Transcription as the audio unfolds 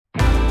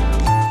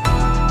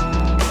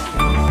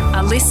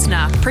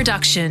listener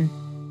production.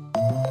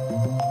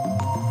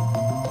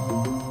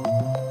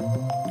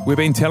 We've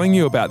been telling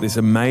you about this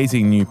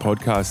amazing new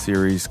podcast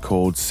series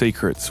called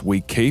Secrets We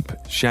Keep,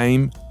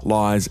 Shame,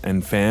 Lies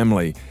and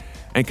Family.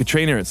 And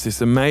Katrina, it's this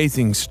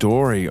amazing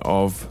story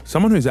of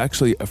someone who's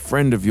actually a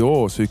friend of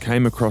yours who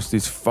came across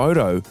this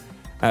photo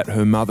at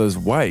her mother's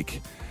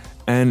wake.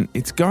 And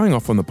it's going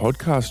off on the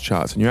podcast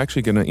charts, and you're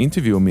actually going to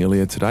interview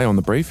Amelia today on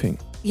The Briefing.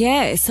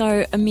 Yeah,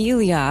 so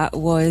Amelia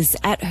was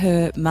at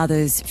her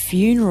mother's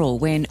funeral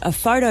when a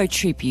photo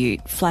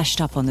tribute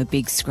flashed up on the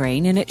big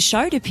screen, and it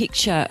showed a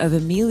picture of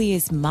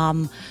Amelia's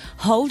mum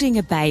holding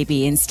a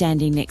baby and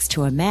standing next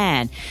to a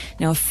man.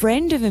 Now, a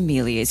friend of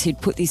Amelia's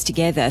who'd put this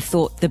together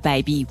thought the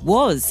baby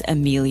was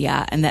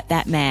Amelia and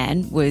that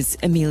man was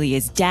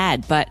Amelia's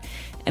dad, but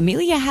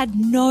Amelia had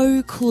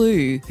no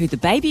clue who the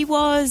baby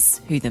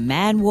was, who the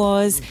man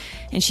was,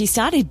 and she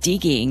started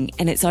digging,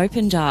 and it's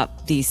opened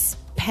up this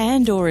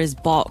Pandora's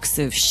box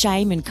of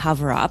shame and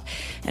cover-up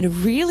and a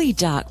really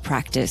dark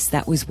practice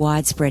that was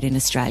widespread in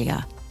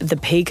Australia. The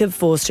peak of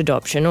forced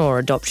adoption or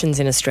adoptions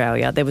in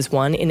Australia, there was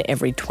 1 in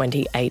every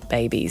 28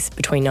 babies.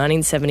 Between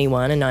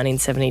 1971 and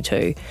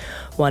 1972,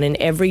 1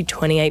 in every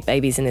 28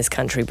 babies in this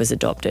country was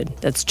adopted.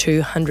 That's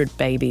 200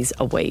 babies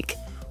a week.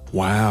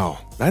 Wow,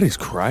 that is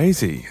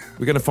crazy.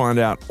 We're going to find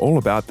out all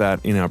about that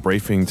in our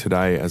briefing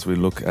today as we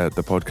look at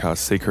the podcast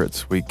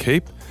Secrets We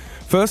Keep.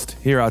 First,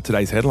 here are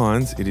today's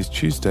headlines. It is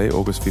Tuesday,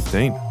 August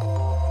 15.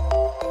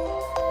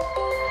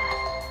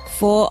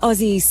 4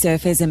 Aussie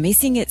surfers are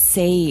missing at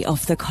sea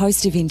off the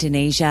coast of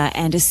Indonesia,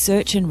 and a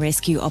search and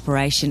rescue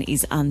operation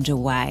is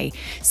underway.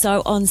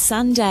 So on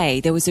Sunday,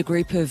 there was a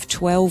group of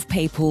 12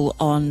 people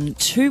on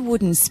 2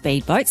 wooden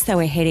speedboats. They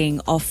were heading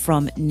off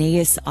from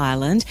Nias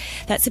Island.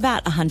 That's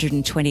about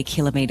 120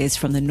 kilometres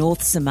from the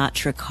North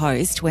Sumatra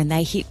coast when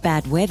they hit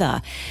bad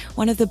weather.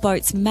 One of the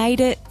boats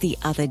made it, the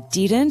other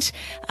didn't.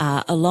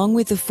 Along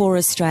with the 4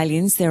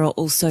 Australians, there are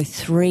also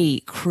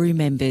 3 crew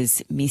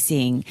members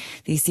missing.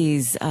 This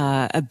is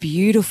a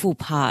beautiful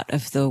part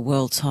of the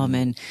world, Tom,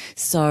 and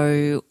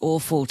so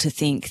awful to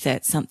think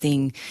that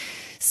something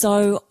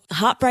so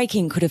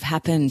heartbreaking could have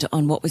happened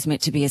on what was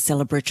meant to be a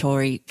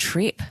celebratory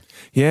trip.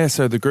 Yeah,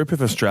 so the group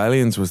of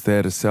Australians was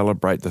there to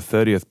celebrate the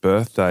 30th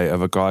birthday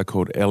of a guy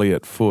called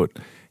Elliot Foote.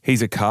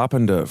 He's a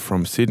carpenter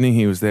from Sydney.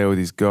 He was there with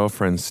his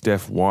girlfriend,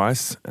 Steph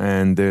Weiss,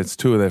 and there's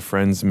 2 of their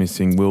friends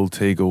missing, Will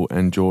Teagle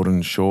and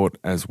Jordan Short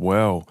as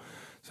well.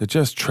 So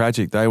just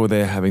tragic. They were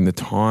there having the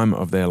time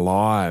of their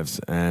lives,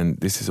 and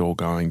this is all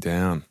going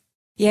down.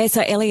 Yeah,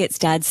 so Elliot's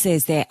dad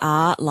says there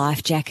are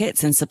life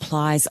jackets and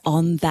supplies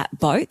on that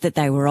boat that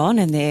they were on,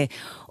 and they're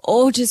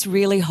all just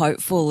really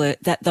hopeful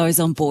that those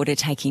on board are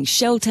taking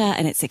shelter,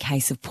 and it's a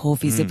case of poor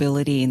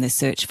visibility in the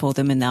search for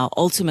them, and they'll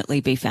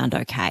ultimately be found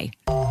okay.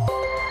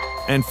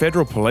 And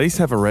federal police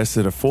have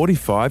arrested a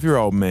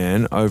 45-year-old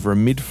man over a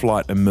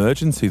mid-flight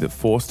emergency that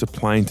forced a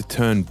plane to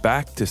turn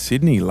back to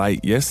Sydney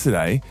late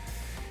yesterday.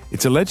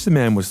 It's alleged the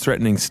man was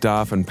threatening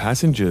staff and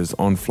passengers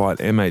on flight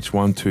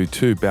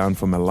MH122 bound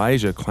for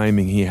Malaysia,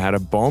 claiming he had a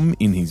bomb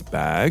in his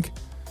bag.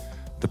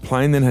 The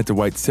plane then had to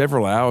wait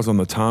several hours on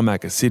the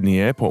tarmac at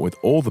Sydney Airport with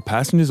all the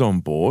passengers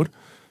on board.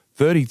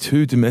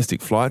 32 domestic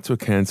flights were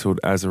cancelled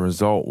as a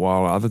result,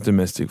 while other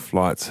domestic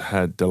flights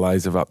had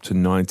delays of up to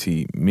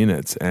 90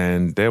 minutes.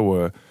 And there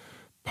were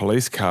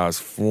police cars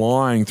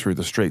flying through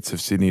the streets of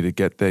Sydney to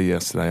get there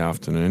yesterday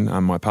afternoon.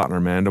 My partner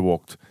Amanda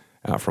walked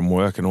out from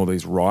work, and all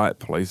these riot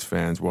police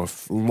vans were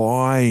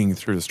flying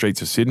through the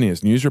streets of Sydney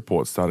as news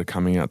reports started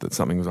coming out that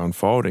something was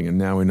unfolding, and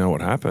now we know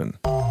what happened.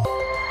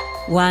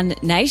 One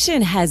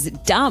Nation has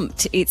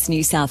dumped its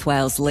New South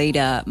Wales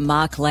leader,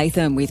 Mark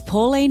Latham, with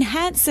Pauline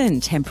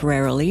Hanson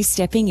temporarily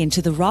stepping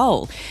into the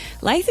role.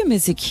 Latham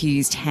has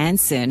accused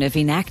Hanson of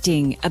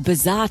enacting a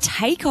bizarre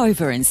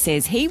takeover and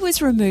says he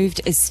was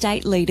removed as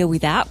state leader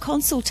without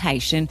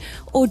consultation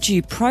or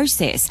due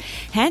process.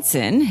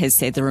 Hanson has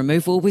said the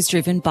removal was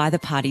driven by the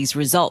party's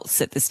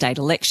results at the state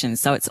election.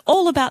 So it's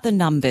all about the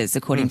numbers,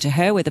 according to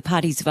her, where the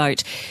party's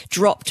vote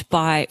dropped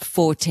by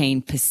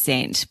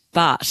 14%.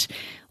 But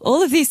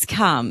all of this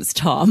comes,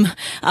 Tom,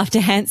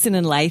 after Hanson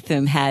and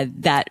Latham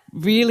had that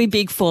really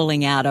big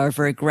falling out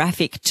over a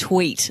graphic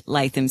tweet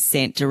Latham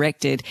sent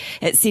directed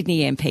at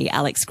Sydney MP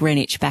Alex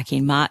Greenwich back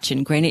in March,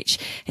 and Greenwich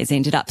has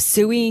ended up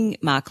suing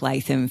Mark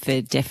Latham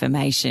for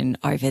defamation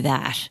over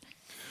that.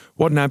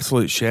 What an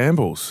absolute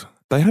shambles.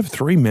 They have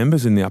 3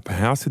 members in the upper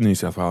house in New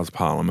South Wales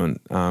Parliament.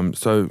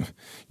 So,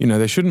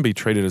 they shouldn't be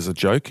treated as a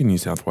joke in New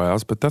South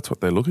Wales, but that's what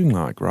they're looking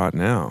like right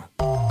now.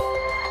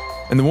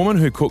 And the woman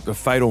who cooked the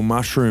fatal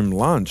mushroom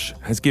lunch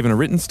has given a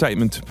written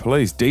statement to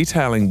police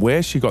detailing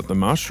where she got the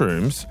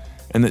mushrooms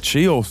and that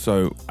she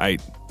also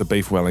ate the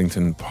beef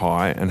Wellington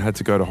pie and had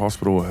to go to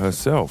hospital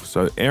herself.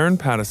 So Erin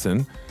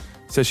Patterson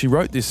says she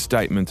wrote this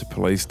statement to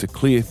police to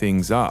clear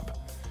things up.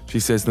 She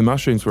says the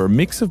mushrooms were a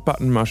mix of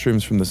button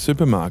mushrooms from the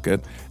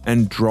supermarket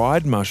and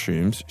dried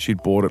mushrooms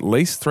she'd bought at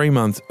least 3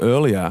 months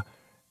earlier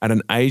at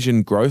an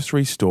Asian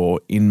grocery store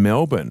in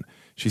Melbourne.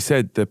 She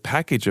said the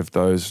package of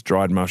those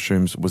dried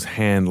mushrooms was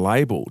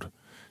hand-labelled.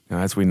 Now,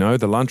 as we know,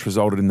 the lunch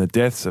resulted in the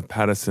deaths of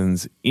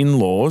Patterson's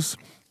in-laws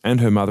and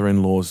her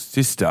mother-in-law's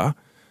sister.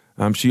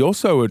 She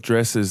also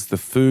addresses the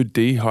food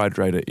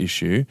dehydrator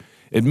issue,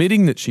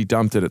 admitting that she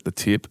dumped it at the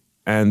tip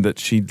and that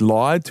she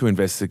lied to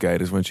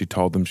investigators when she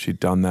told them she'd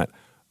done that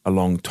a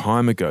long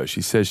time ago.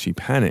 She says she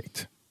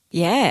panicked.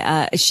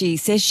 Yeah, she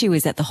says she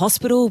was at the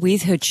hospital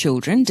with her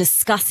children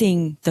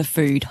discussing the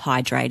food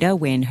hydrator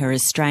when her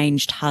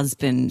estranged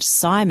husband,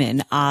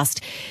 Simon,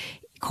 asked,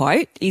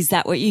 quote, "Is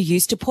that what you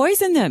used to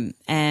poison them?"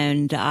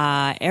 And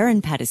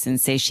Erin Patterson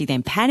says she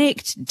then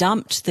panicked,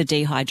 dumped the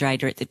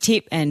dehydrator at the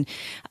tip, and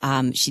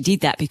she did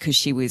that because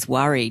she was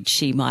worried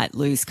she might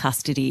lose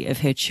custody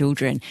of her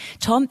children.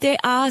 Tom, there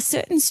are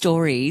certain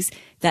stories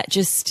that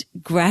just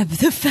grab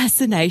the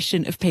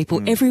fascination of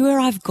people. Everywhere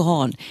I've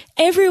gone,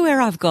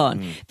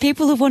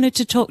 people have wanted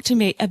to talk to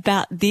me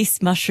about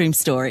this mushroom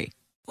story.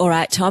 All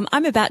right, Tom,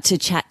 I'm about to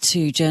chat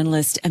to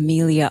journalist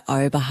Amelia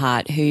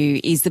Oberhardt, who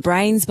is the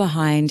brains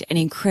behind an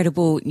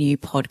incredible new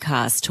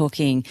podcast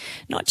talking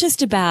not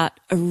just about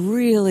a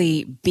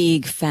really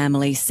big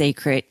family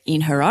secret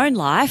in her own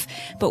life,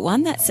 but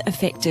one that's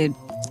affected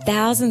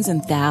thousands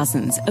and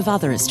thousands of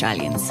other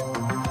Australians.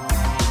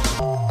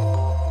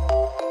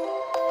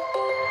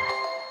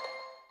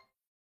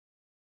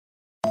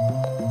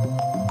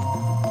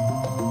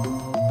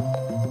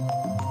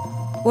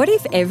 What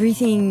if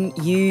everything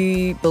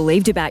you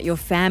believed about your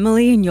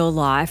family and your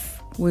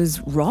life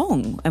was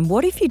wrong? And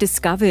what if you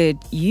discovered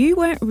you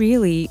weren't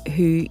really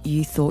who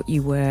you thought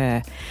you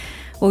were?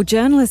 Well,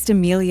 journalist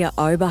Amelia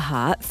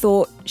Oberhardt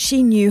thought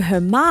she knew her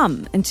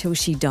mum until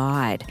she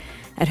died.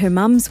 At her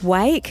mum's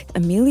wake,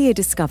 Amelia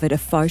discovered a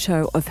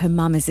photo of her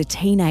mum as a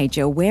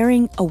teenager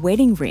wearing a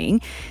wedding ring,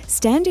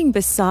 standing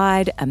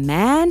beside a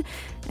man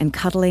and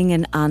cuddling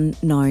an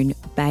unknown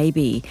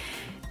baby.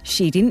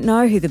 She didn't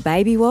know who the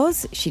baby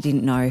was, she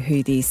didn't know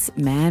who this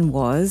man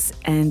was,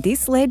 and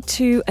this led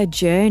to a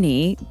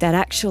journey that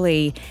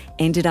actually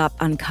ended up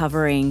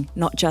uncovering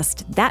not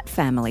just that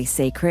family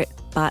secret,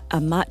 but a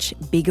much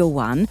bigger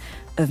one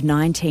of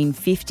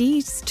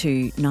 1950s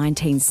to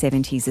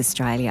 1970s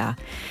Australia.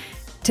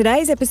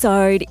 Today's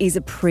episode is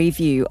a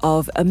preview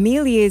of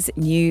Amelia's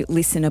new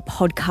listener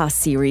podcast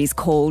series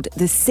called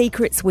The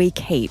Secrets We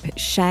Keep: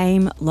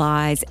 Shame,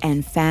 Lies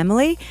and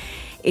Family.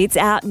 It's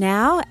out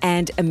now,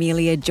 and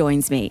Amelia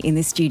joins me in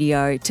the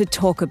studio to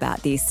talk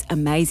about this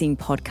amazing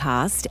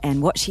podcast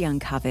and what she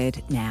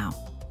uncovered now.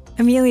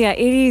 Amelia,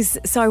 it is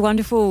so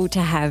wonderful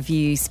to have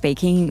you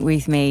speaking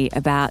with me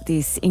about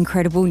this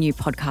incredible new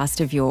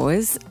podcast of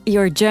yours.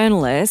 You're a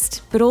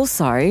journalist, but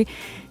also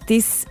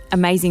this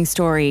amazing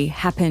story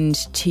happened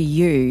to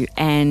you,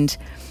 and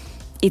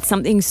it's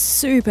something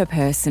super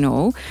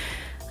personal.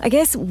 I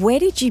guess, where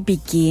did you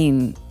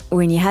begin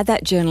when you had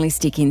that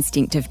journalistic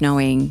instinct of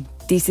knowing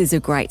this is a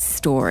great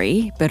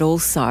story, but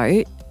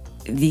also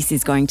this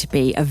is going to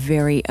be a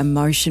very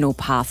emotional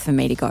path for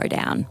me to go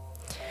down?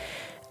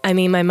 I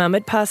mean, my mum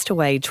had passed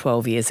away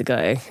 12 years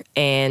ago,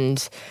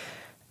 and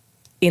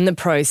in the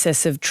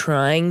process of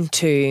trying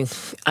to,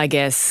 I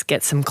guess,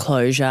 get some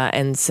closure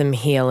and some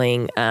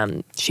healing,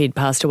 she'd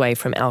passed away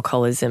from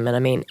alcoholism. And I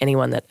mean,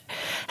 anyone that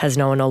has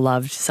known or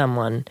loved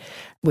someone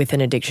with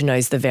an addiction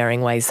knows the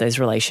varying ways those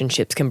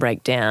relationships can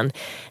break down.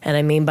 And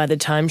I mean, by the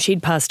time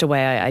she'd passed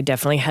away, I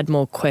definitely had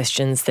more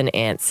questions than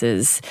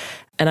answers.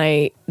 And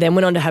I then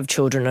went on to have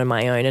children on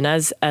my own. And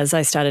as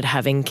I started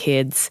having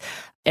kids,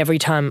 every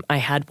time I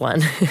had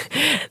one,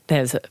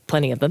 there's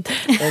plenty of them.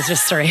 There's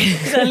just three.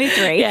 There's only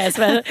three. Yes,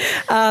 but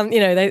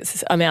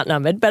I'm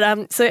outnumbered.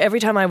 But so every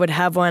time I would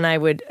have one,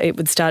 it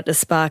would start to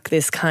spark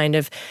this kind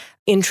of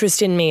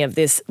interest in me of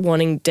this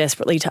wanting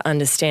desperately to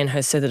understand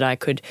her so that I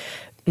could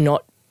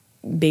not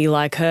be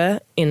like her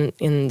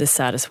in the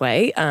saddest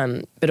way,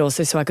 but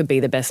also so I could be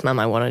the best mum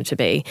I wanted to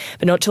be.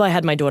 But not till I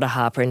had my daughter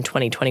Harper in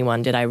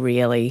 2021 did I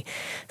really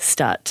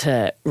start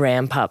to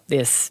ramp up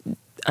this,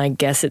 I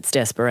guess it's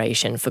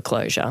desperation for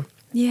closure.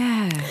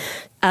 Yeah.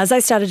 As I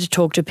started to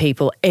talk to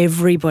people,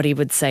 everybody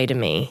would say to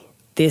me,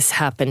 "This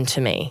happened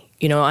to me.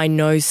 You know, I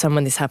know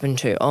someone this happened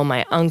to. Oh,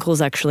 my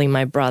uncle's actually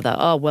my brother.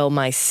 Oh, well,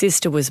 my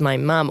sister was my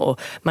mum, or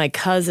my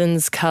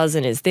cousin's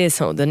cousin is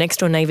this, or the next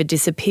door neighbour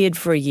disappeared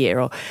for a year."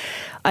 Or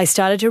I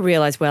started to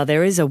realise, wow,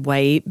 there is a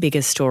way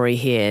bigger story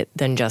here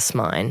than just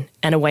mine,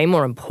 and a way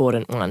more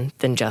important one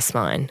than just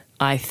mine.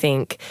 I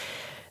think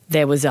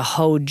there was a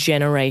whole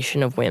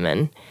generation of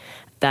women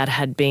that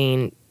had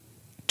been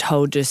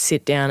told to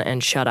sit down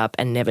and shut up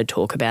and never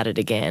talk about it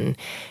again.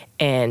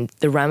 And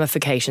the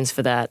ramifications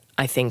for that,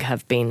 I think,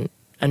 have been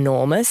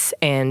enormous.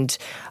 And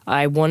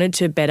I wanted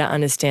to better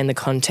understand the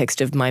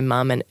context of my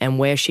mum and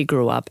where she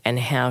grew up and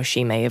how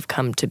she may have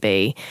come to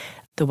be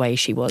the way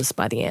she was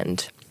by the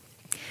end.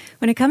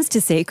 When it comes to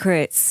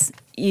secrets,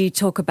 you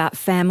talk about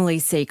family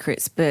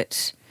secrets,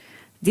 but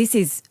this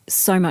is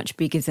so much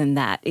bigger than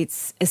that.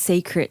 It's a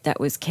secret that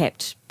was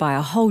kept by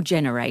a whole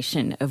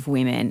generation of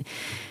women.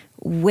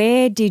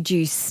 Where did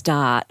you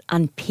start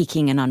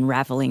unpicking and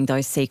unravelling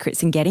those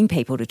secrets and getting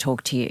people to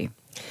talk to you?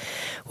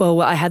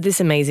 Well, I had this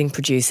amazing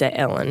producer,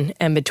 Ellen,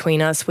 and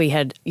between us we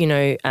had,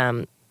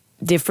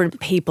 different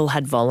people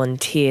had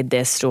volunteered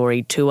their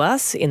story to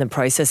us in the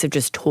process of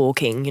just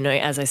talking. You know,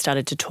 as I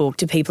started to talk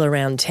to people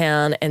around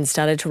town and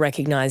started to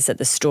recognise that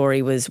the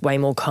story was way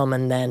more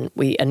common than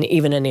we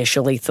even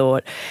initially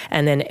thought.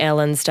 And then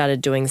Ellen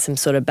started doing some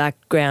sort of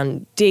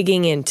background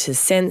digging into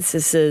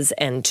censuses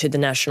and to the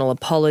National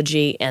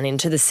Apology and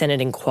into the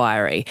Senate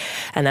inquiry.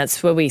 And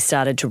that's where we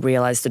started to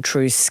realise the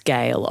true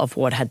scale of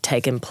what had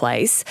taken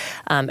place,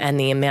 and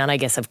the amount, I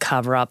guess, of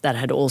cover-up that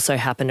had also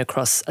happened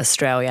across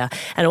Australia.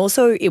 And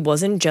also, it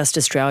wasn't just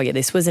Australia.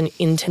 This was an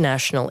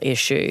international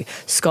issue.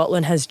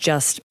 Scotland has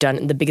just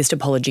done the biggest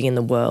apology in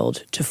the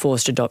world to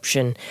forced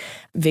adoption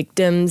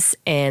victims,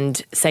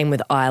 and same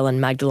with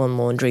Ireland. Magdalene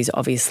Laundries,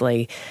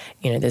 obviously,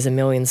 you know, there's a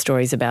million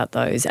stories about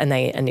those, and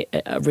they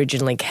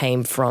originally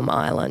came from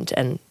Ireland,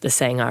 and the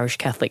saying Irish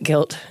Catholic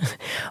guilt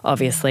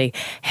obviously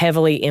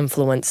heavily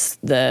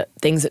influenced the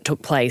things that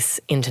took place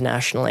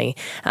internationally.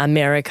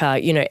 America,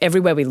 you know,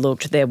 everywhere we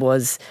looked, there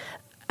was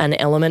an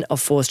element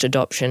of forced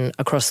adoption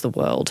across the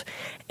world.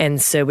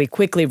 And so we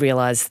quickly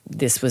realised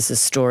this was a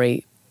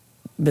story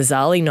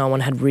bizarrely no one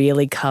had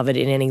really covered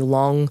in any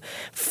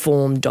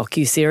long-form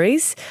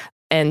docuseries.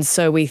 And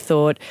so we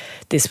thought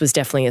this was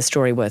definitely a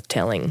story worth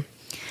telling.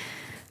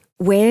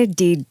 Where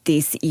did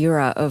this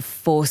era of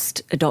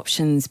forced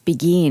adoptions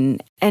begin?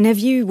 And have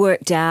you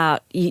worked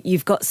out,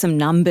 you've got some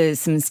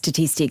numbers, some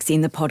statistics in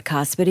the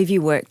podcast, but have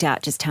you worked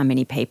out just how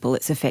many people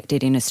it's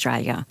affected in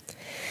Australia?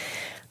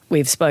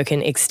 We've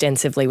spoken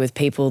extensively with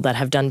people that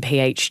have done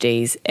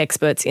PhDs,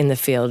 experts in the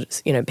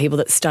field, you know, people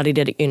that studied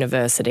at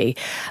university.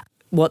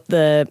 What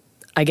the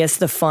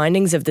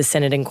findings of the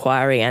Senate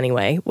inquiry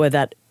anyway were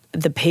that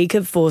the peak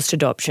of forced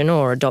adoption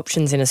or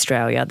adoptions in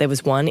Australia, there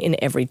was 1 in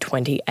every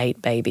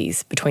 28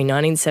 babies. Between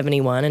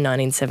 1971 and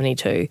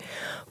 1972,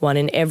 1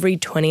 in every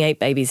 28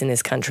 babies in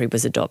this country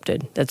was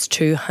adopted. That's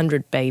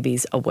 200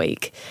 babies a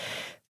week.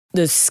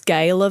 The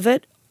scale of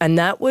it, and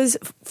that was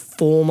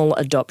formal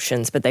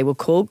adoptions, but they were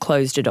called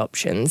closed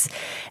adoptions.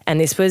 And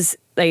this was,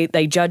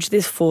 they judged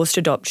this forced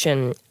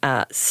adoption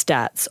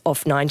stats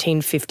off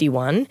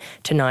 1951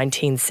 to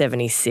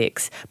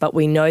 1976. But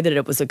we know that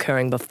it was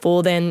occurring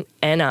before then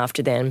and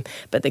after then,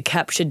 but the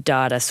captured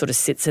data sort of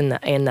sits in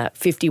that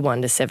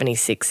 51 to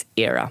 76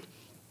 era.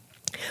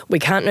 We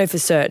can't know for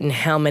certain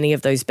how many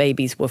of those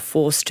babies were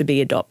forced to be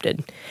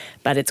adopted,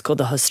 but it's called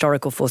the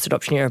historical forced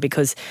adoption era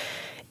because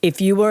if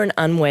you were an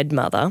unwed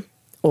mother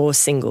or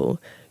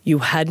single, you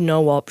had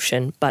no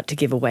option but to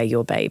give away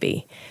your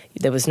baby.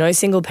 There was no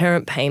single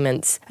parent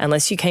payments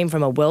unless you came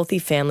from a wealthy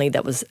family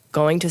that was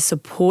going to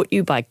support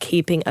you by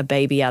keeping a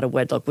baby out of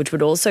wedlock, which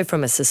would also,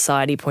 from a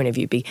society point of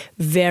view, be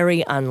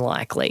very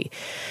unlikely.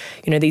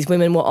 You know, these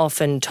women were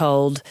often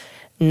told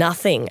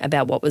nothing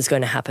about what was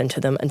going to happen to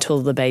them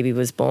until the baby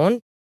was born.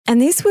 And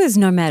this was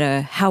no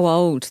matter how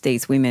old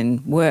these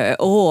women were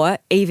or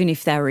even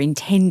if they were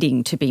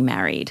intending to be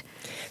married.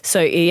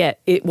 So, yeah,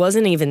 it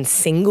wasn't even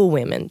single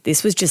women.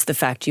 This was just the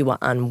fact you were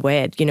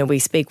unwed. You know, we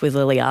speak with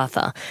Lily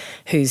Arthur,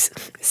 who's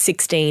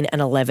 16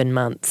 and 11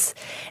 months,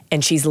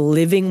 and she's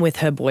living with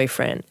her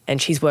boyfriend,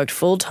 and she's worked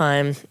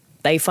full-time.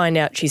 They find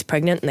out she's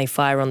pregnant and they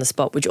fire her on the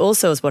spot, which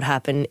also is what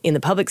happened in the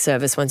public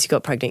service. Once you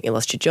got pregnant, you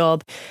lost your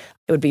job.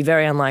 It would be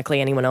very unlikely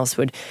anyone else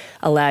would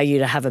allow you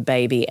to have a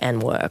baby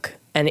and work.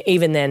 And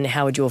even then,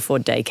 how would you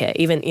afford daycare?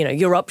 Even, you know,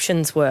 your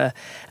options were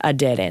a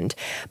dead end.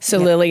 So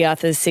yep. Lily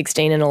Arthur's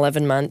 16 and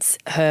 11 months.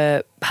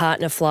 Her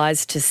partner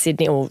flies to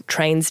Sydney or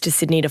trains to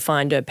Sydney to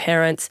find her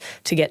parents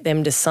to get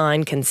them to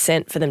sign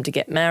consent for them to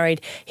get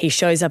married. He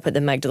shows up at the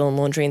Magdalene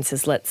Laundry and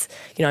says,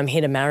 I'm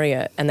here to marry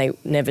her. And they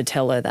never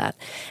tell her that.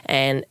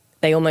 And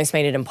they almost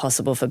made it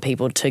impossible for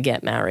people to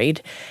get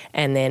married.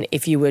 And then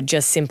if you were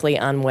just simply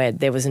unwed,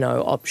 there was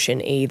no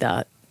option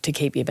either to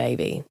keep your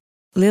baby.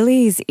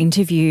 Lily's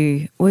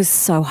interview was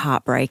so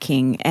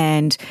heartbreaking,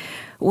 and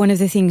one of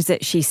the things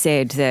that she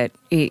said that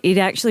it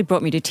actually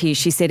brought me to tears,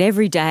 she said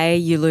every day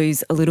you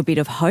lose a little bit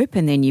of hope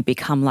and then you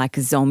become like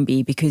a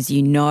zombie because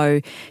you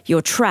know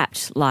you're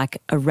trapped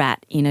like a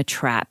rat in a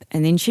trap.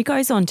 And then she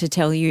goes on to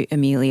tell you,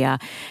 Amelia,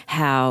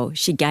 how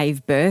she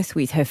gave birth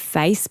with her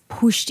face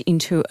pushed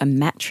into a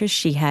mattress.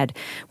 She had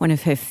one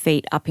of her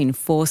feet up in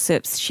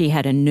forceps. She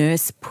had a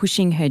nurse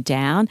pushing her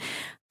down.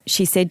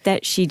 She said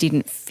that she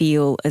didn't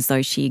feel as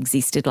though she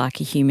existed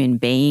like a human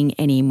being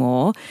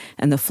anymore,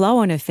 and the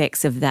flow-on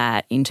effects of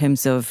that in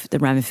terms of the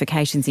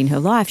ramifications in her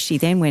life, she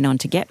then went on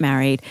to get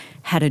married,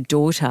 had a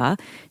daughter.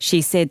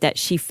 She said that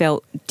she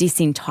felt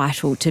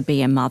disentitled to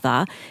be a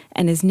mother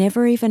and has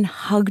never even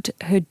hugged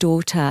her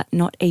daughter,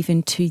 not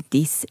even to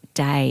this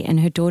day,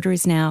 and her daughter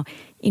is now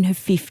in her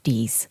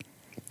 50s.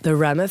 The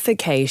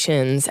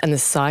ramifications and the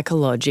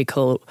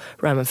psychological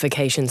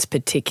ramifications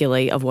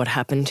particularly of what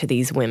happened to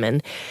these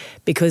women,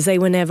 because they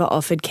were never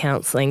offered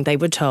counselling, they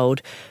were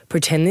told,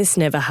 pretend this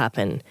never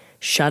happened,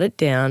 shut it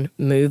down,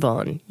 move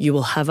on. You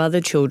will have other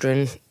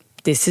children.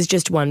 This is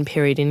just one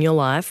period in your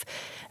life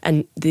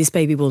and this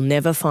baby will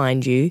never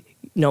find you.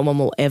 No one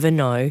will ever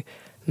know.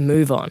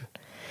 Move on.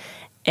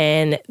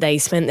 And they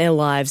spent their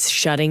lives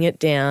shutting it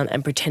down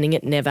and pretending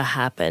it never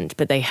happened.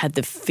 But they had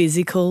the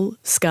physical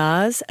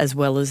scars as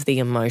well as the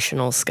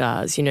emotional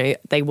scars. You know,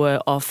 they were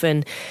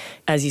often,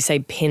 as you say,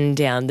 pinned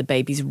down, the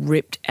babies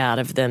ripped out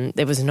of them.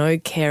 There was no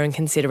care and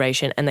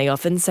consideration. And they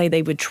often say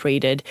they were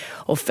treated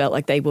or felt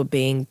like they were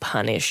being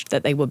punished,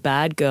 that they were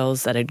bad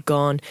girls that had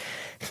gone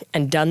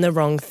and done the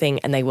wrong thing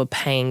and they were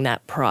paying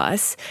that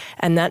price.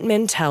 And that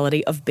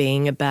mentality of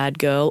being a bad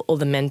girl, or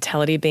the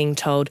mentality of being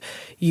told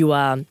you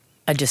are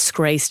a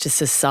disgrace to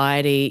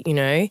society, you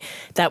know,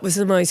 that was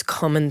the most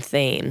common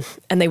theme.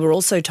 And they were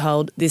also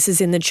told this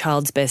is in the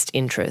child's best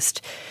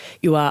interest.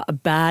 You are a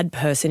bad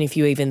person if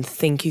you even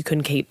think you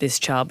can keep this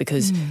child,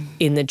 because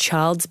in the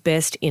child's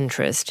best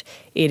interest,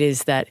 it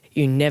is that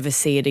you never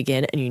see it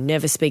again and you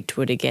never speak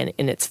to it again,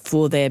 and it's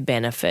for their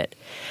benefit.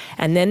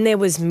 And then there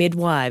was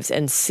midwives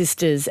and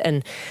sisters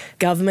and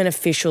government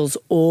officials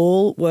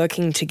all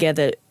working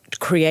together,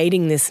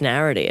 creating this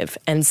narrative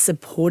and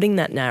supporting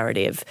that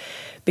narrative,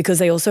 because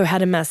they also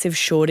had a massive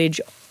shortage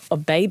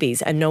of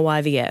babies and no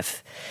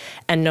IVF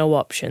and no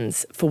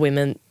options for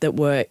women that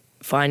were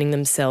finding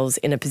themselves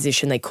in a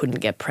position they couldn't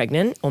get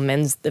pregnant, or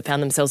men that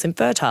found themselves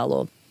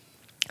infertile.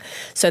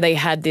 So they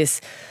had this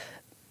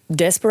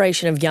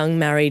desperation of young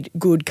married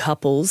good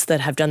couples that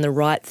have done the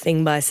right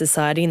thing by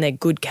society and they're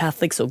good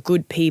Catholics or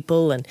good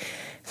people and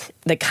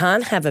they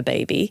can't have a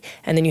baby.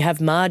 And then you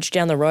have Marge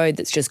down the road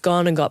that's just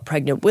gone and got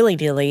pregnant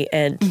willy-nilly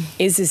and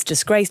is this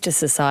disgrace to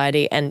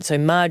society. And so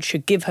Marge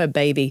should give her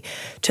baby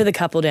to the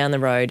couple down the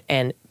road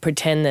and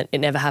pretend that it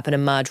never happened,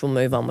 and Marge will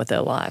move on with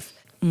her life.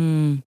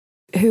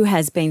 Who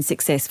has been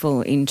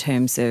successful in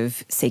terms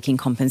of seeking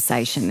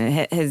compensation?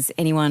 Has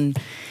anyone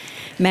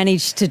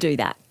managed to do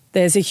that?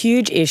 There's a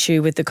huge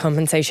issue with the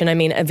compensation. I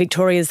mean,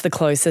 Victoria's the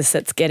closest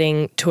that's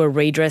getting to a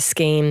redress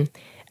scheme.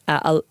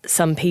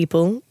 Some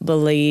people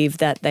believe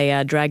that they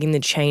are dragging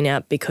the chain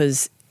out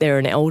because they're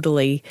an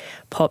elderly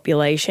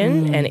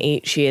population and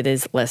each year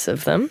there's less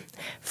of them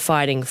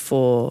fighting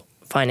for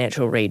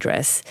financial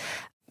redress.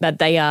 But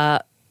they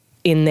are,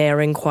 in their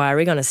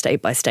inquiry, on a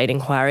state-by-state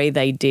inquiry,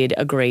 they did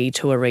agree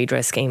to a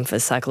redress scheme for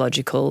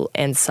psychological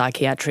and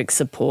psychiatric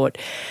support.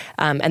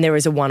 And there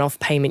is a one-off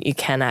payment you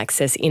can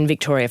access in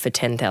Victoria for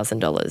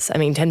 $10,000. I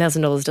mean,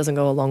 $10,000 doesn't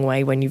go a long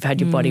way when you've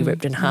had your body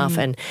ripped in half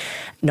and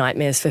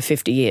nightmares for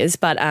 50 years.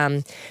 But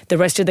the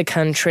rest of the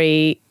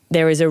country,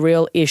 there is a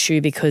real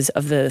issue because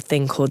of the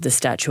thing called the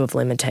statute of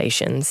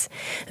limitations.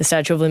 The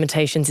statute of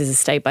limitations is a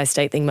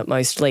state-by-state thing, but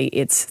mostly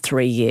it's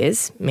 3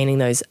 years, meaning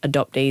those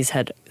adoptees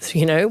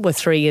were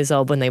 3 years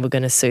old when they were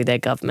going to sue their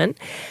government.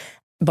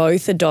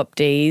 Both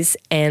adoptees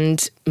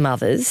and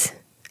mothers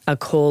are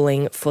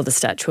calling for the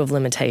statute of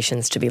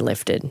limitations to be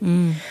lifted.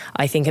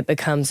 I think it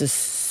becomes a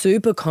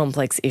super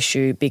complex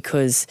issue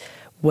because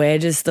where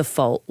does the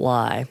fault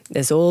lie?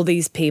 There's all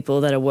these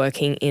people that are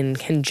working in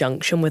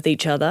conjunction with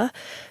each other,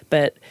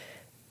 but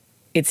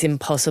it's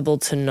impossible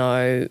to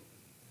know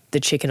the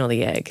chicken or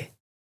the egg.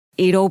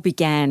 It all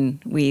began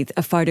with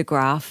a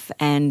photograph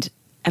and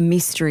a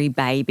mystery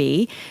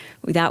baby.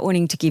 Without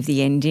wanting to give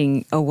the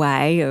ending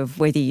away of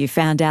whether you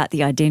found out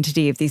the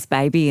identity of this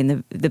baby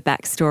and the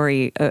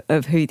backstory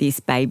of who this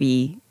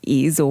baby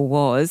is or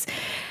was,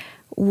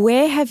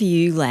 where have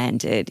you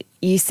landed?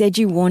 You said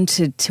you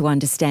wanted to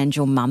understand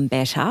your mum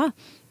better.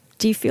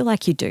 Do you feel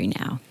like you do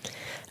now?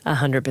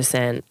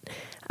 100%.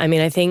 I mean,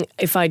 I think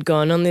if I'd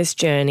gone on this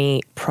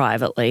journey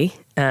privately,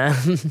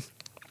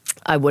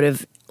 I would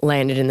have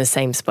landed in the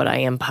same spot I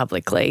am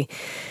publicly.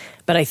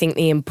 But I think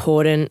the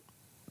important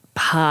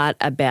part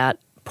about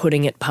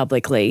putting it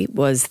publicly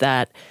was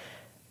that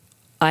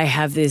I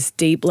have this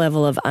deep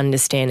level of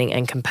understanding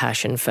and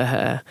compassion for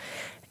her.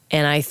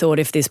 And I thought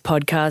if this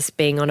podcast,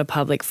 being on a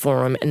public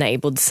forum,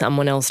 enabled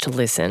someone else to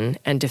listen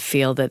and to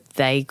feel that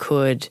they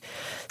could,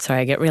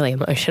 sorry, I get really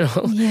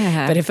emotional,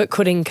 but if it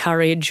could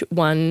encourage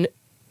one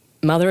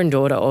mother and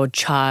daughter or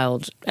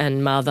child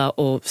and mother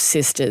or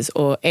sisters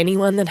or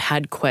anyone that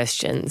had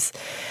questions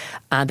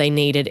they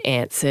needed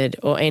answered,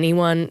 or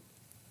anyone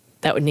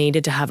that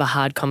needed to have a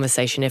hard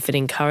conversation, if it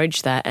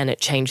encouraged that and it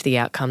changed the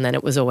outcome, then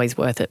it was always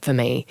worth it for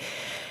me.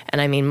 And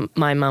I mean,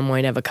 my mum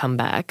won't ever come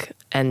back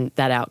and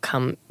that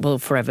outcome will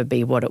forever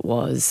be what it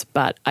was.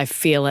 But I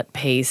feel at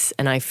peace,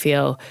 and I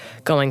feel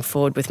going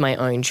forward with my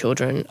own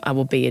children, I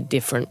will be a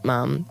different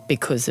mum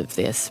because of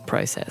this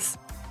process.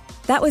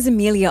 That was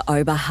Amelia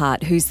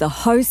Oberhart, who's the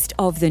host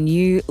of the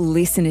new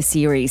listener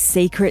series,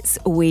 Secrets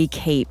We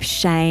Keep,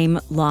 Shame,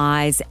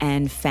 Lies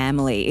and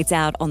Family. It's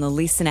out on the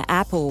Listener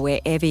app or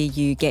wherever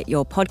you get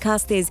your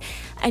podcast. There's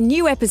a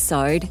new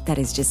episode that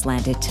has just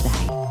landed today.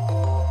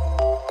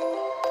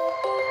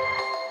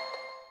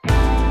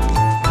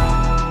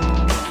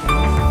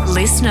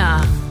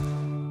 Listener.